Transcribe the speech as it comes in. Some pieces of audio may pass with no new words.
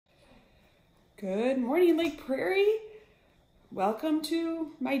Good morning, Lake Prairie. Welcome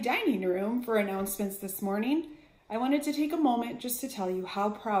to my dining room for announcements this morning. I wanted to take a moment just to tell you how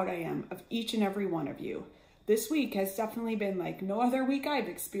proud I am of each and every one of you. This week has definitely been like no other week I've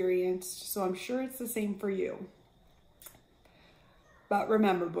experienced, so I'm sure it's the same for you. But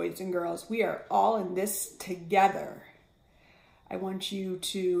remember, boys and girls, we are all in this together. I want you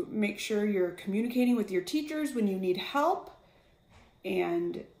to make sure you're communicating with your teachers when you need help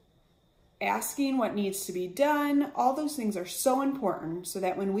and asking what needs to be done. All those things are so important so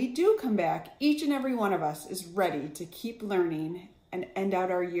that when we do come back, each and every one of us is ready to keep learning and end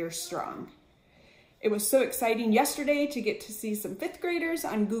out our year strong. It was so exciting yesterday to get to see some fifth graders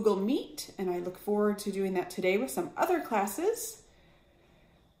on Google Meet, and I look forward to doing that today with some other classes.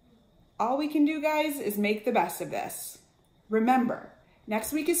 All we can do, guys, is make the best of this. Remember,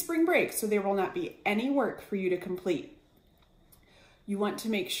 next week is spring break, so there will not be any work for you to complete. You want to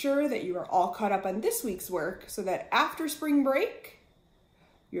make sure that you are all caught up on this week's work so that after spring break,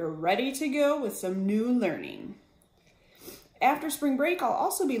 you're ready to go with some new learning. After spring break, I'll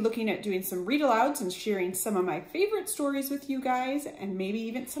also be looking at doing some read-alouds and sharing some of my favorite stories with you guys, and maybe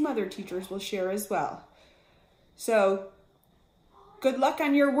even some other teachers will share as well. So, good luck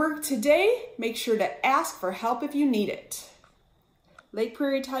on your work today. Make sure to ask for help if you need it. Lake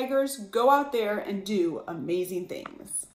Prairie Tigers, go out there and do amazing things.